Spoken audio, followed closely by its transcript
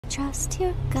trust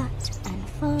your gut and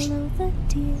follow the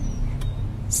deer.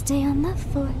 Stay on the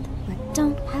fourth, but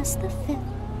don't pass the fifth.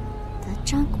 The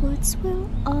Junkwoods will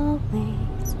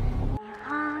always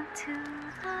belong to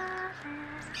the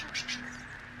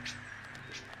list.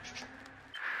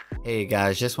 Hey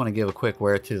guys, just want to give a quick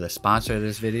word to the sponsor of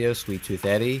this video, Sweet Tooth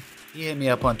Eddie. He hit me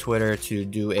up on Twitter to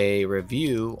do a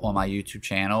review on my YouTube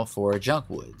channel for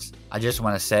Junkwoods. I just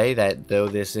want to say that though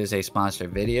this is a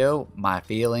sponsored video, my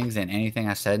feelings and anything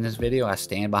I said in this video I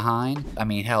stand behind. I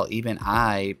mean, hell, even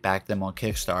I backed them on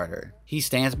Kickstarter. He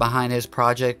stands behind his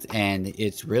project and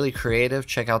it's really creative.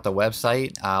 Check out the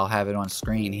website. I'll have it on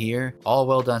screen here. All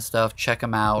well done stuff. Check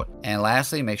them out. And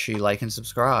lastly, make sure you like and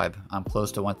subscribe. I'm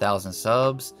close to 1,000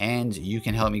 subs and you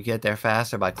can help me get there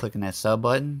faster by clicking that sub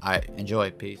button. Alright,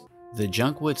 enjoy. Peace. The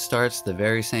Junkwoods starts the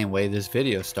very same way this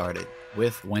video started,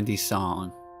 with Wendy's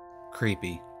song,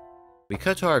 Creepy. We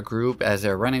cut to our group as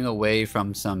they're running away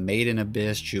from some Made in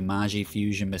Abyss Jumanji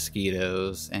fusion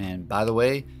mosquitoes, and by the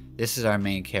way, this is our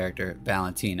main character,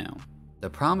 Valentino. The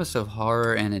promise of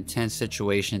horror and intense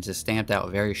situations is stamped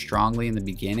out very strongly in the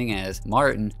beginning as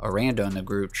Martin, a rando in the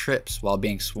group, trips while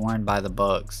being swarmed by the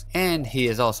bugs. And he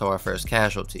is also our first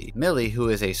casualty. Millie, who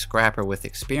is a scrapper with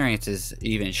experience, is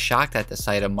even shocked at the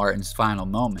sight of Martin's final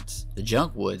moments. The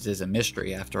Junkwoods is a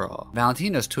mystery after all.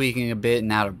 Valentino's tweaking a bit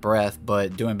and out of breath,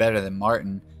 but doing better than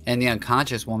Martin, and the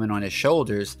unconscious woman on his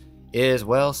shoulders is,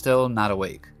 well, still not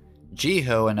awake.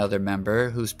 Jiho, another member,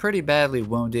 who's pretty badly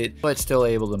wounded but still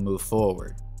able to move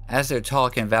forward. As they're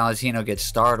talking, Valentino gets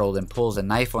startled and pulls a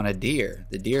knife on a deer.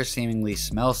 The deer seemingly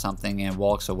smells something and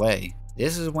walks away.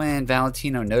 This is when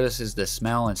Valentino notices the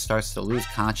smell and starts to lose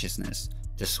consciousness.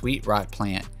 The sweet rot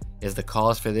plant is the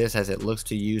cause for this as it looks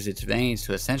to use its veins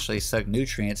to essentially suck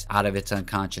nutrients out of its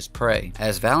unconscious prey.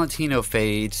 As Valentino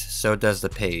fades, so does the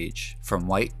page, from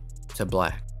white to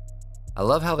black. I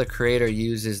love how the creator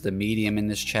uses the medium in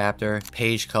this chapter.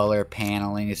 Page color,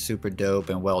 paneling is super dope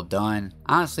and well done.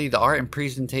 Honestly, the art and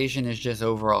presentation is just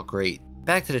overall great.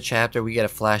 Back to the chapter, we get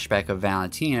a flashback of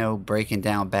Valentino breaking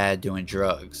down bad doing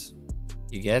drugs.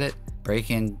 You get it?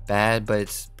 Breaking bad, but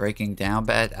it's breaking down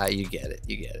bad? You get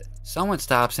it. Someone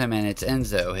stops him and it's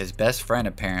Enzo, his best friend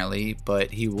apparently, but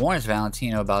he warns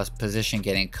Valentino about his position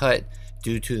getting cut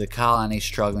due to the colony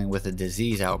struggling with a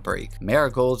disease outbreak.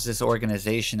 Marigold's this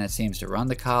organization that seems to run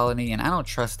the colony, and I don't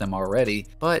trust them already,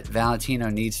 but Valentino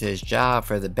needs his job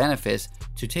for the benefits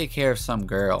to take care of some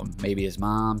girl, maybe his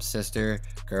mom, sister,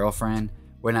 girlfriend,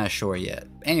 we're not sure yet.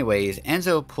 Anyways,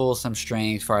 Enzo pulls some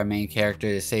strings for our main character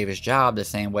to save his job the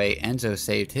same way Enzo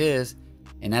saved his,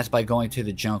 and that's by going to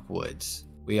the Junkwoods.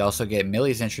 We also get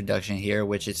Millie's introduction here,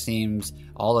 which it seems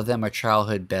all of them are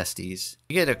childhood besties.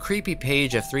 We get a creepy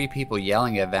page of 3 people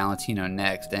yelling at Valentino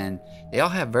next, and they all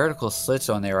have vertical slits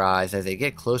on their eyes. As they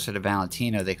get closer to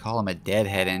Valentino, they call him a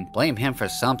deadhead and blame him for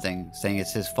something, saying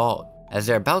it's his fault. As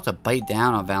they're about to bite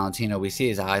down on Valentino, we see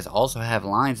his eyes also have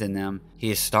lines in them.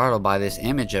 He is startled by this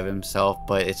image of himself,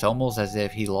 but it's almost as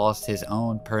if he lost his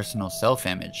own personal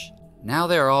self-image. Now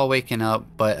they're all waking up,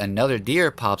 but another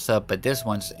deer pops up, but this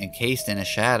one's encased in a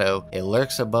shadow. It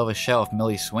lurks above a shelf.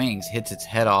 Millie swings, hits its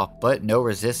head off, but no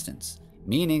resistance.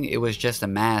 Meaning it was just a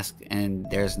mask, and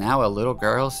there's now a little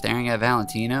girl staring at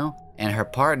Valentino, and her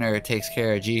partner takes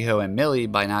care of Jiho and Millie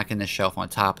by knocking the shelf on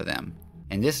top of them.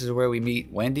 And this is where we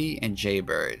meet Wendy and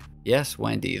Jaybird. Yes,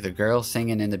 Wendy, the girl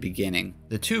singing in the beginning.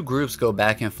 The two groups go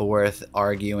back and forth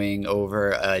arguing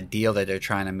over a deal that they're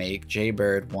trying to make.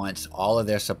 Jaybird wants all of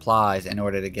their supplies in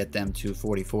order to get them to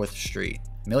 44th Street.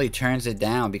 Millie turns it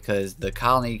down because the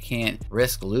colony can't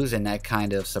risk losing that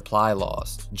kind of supply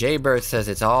loss. Jaybird says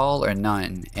it's all or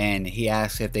none, and he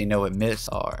asks if they know what myths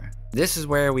are. This is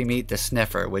where we meet the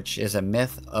Sniffer, which is a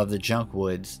myth of the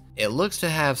Junkwoods. It looks to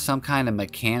have some kind of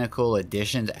mechanical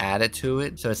additions added to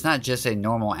it, so it's not just a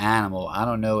normal animal. I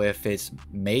don't know if it's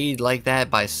made like that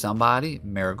by somebody,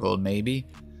 Marigold maybe,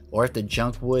 or if the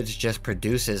Junkwoods just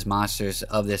produces monsters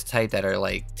of this type that are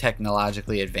like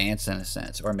technologically advanced in a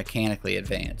sense, or mechanically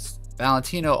advanced.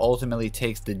 Valentino ultimately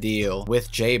takes the deal with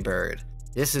Jaybird.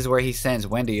 This is where he sends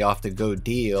Wendy off to go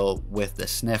deal with the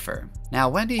Sniffer. Now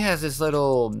Wendy has this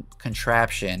little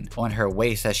contraption on her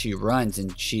waist as she runs,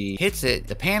 and she hits it.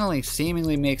 The paneling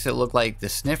seemingly makes it look like the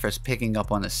Sniffer's picking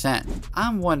up on the scent.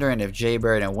 I'm wondering if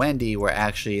Jaybird and Wendy were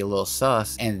actually a little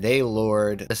sus and they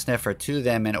lured the Sniffer to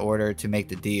them in order to make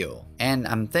the deal. And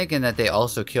I'm thinking that they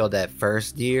also killed that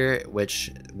first deer,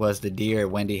 which was the deer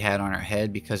Wendy had on her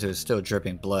head, because it was still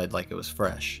dripping blood like it was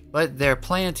fresh. But their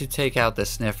plan to take out the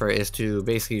Sniffer is to to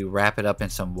basically wrap it up in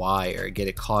some wire, get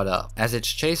it caught up. As it's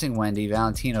chasing Wendy,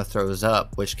 Valentino throws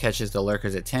up, which catches the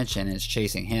lurker's attention and is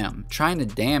chasing him. Trying to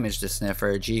damage the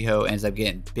sniffer, Jiho ends up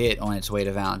getting bit on its way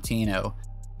to Valentino.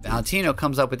 Valentino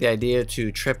comes up with the idea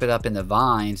to trip it up in the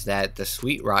vines that the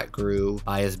sweet rot grew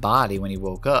by his body when he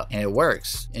woke up, and it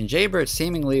works. And Jaybird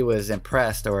seemingly was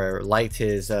impressed or liked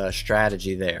his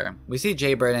strategy there. We see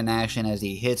Jaybird in action as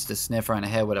he hits the sniffer on the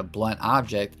head with a blunt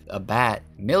object, a bat.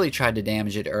 Millie tried to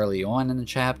damage it early on in the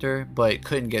chapter, but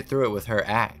couldn't get through it with her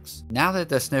axe. Now that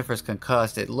the sniffer's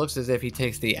concussed, it looks as if he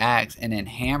takes the axe and then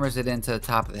hammers it into the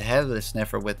top of the head of the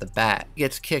sniffer with the bat. It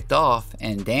gets kicked off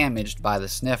and damaged by the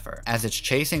sniffer. As it's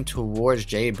chasing towards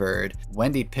Jaybird,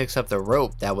 Wendy picks up the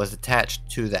rope that was attached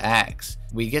to the axe.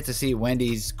 We get to see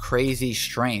Wendy's crazy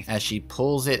strength as she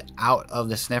pulls it out of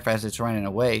the sniffer as it's running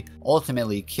away,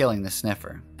 ultimately killing the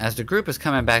sniffer. As the group is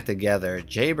coming back together,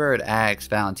 Jaybird asks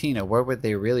Valentino where were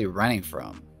they really running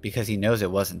from, because he knows it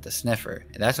wasn't the sniffer.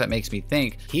 And that's what makes me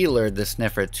think he lured the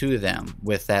sniffer to them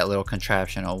with that little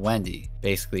contraption on Wendy,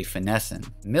 basically finessing.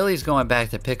 Millie's going back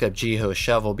to pick up Jiho's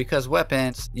shovel because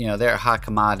weapons, they're a hot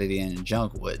commodity in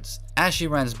Junkwoods. As she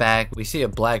runs back, we see a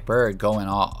black bird going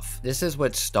off. This is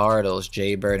what startles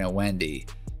Jaybird and Wendy.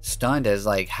 Stunned as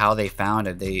how they found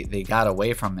it. They got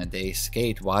away from it. They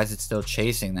escaped. Why is it still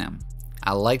chasing them?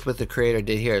 I liked what the creator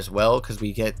did here as well, because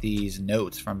we get these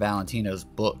notes from Valentino's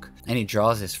book, and he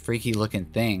draws this freaky looking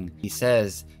thing. He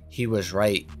says he was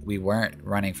right, we weren't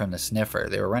running from the sniffer,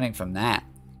 they were running from that.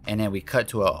 And then we cut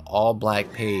to an all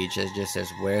black page that just says,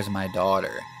 "Where's my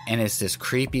daughter?" And it's this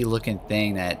creepy looking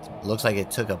thing that looks like it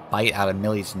took a bite out of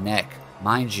Millie's neck.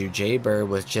 Mind you, Jaybird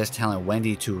was just telling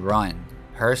Wendy to run,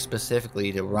 her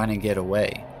specifically to run and get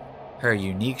away. Her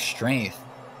unique strength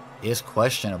is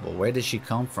questionable. Where did she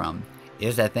come from?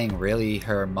 Is that thing really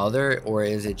her mother, or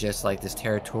is it just this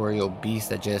territorial beast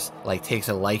that just takes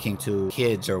a liking to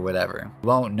kids or whatever? We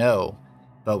won't know,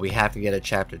 but we have to get a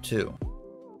chapter 2.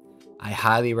 I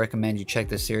highly recommend you check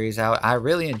this series out. I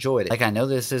really enjoyed it. I know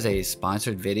this is a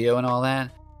sponsored video and all that,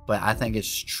 but I think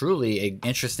it's truly an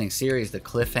interesting series. The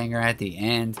cliffhanger at the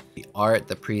end, the art,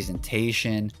 the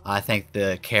presentation, I think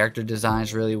the character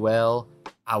designs really well.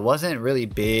 I wasn't really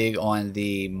big on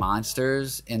the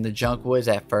monsters in the Junkwoods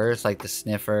at first, like the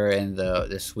sniffer and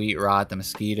the sweet rot, the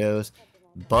mosquitoes,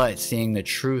 but seeing the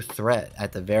true threat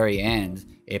at the very end,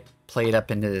 it played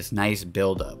up into this nice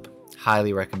build-up.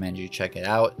 Highly recommend you check it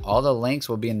out. All the links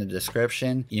will be in the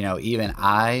description. Even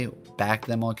I backed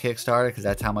them on Kickstarter because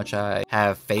that's how much I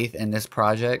have faith in this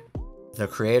project. The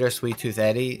creator, Sweet Tooth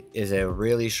Eddie, is a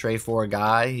really straightforward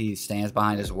guy. He stands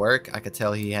behind his work. I could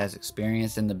tell he has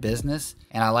experience in the business,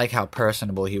 and I like how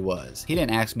personable he was. He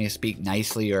didn't ask me to speak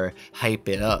nicely or hype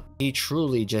it up. He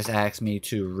truly just asked me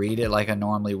to read it like I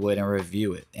normally would and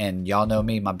review it. And y'all know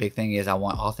me, my big thing is I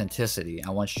want authenticity.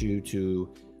 I want you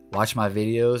to watch my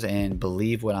videos and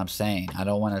believe what I'm saying. I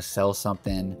don't want to sell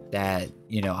something that,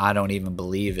 I don't even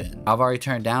believe in. I've already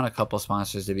turned down a couple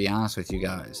sponsors, to be honest with you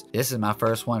guys. This is my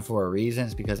first one for a reason.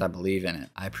 It's because I believe in it.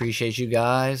 I appreciate you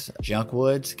guys.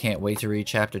 Junkwoods, can't wait to read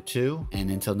chapter 2. And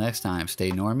until next time,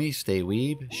 stay normie, stay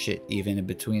weeb. Shit, even in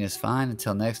between is fine.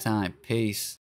 Until next time, peace.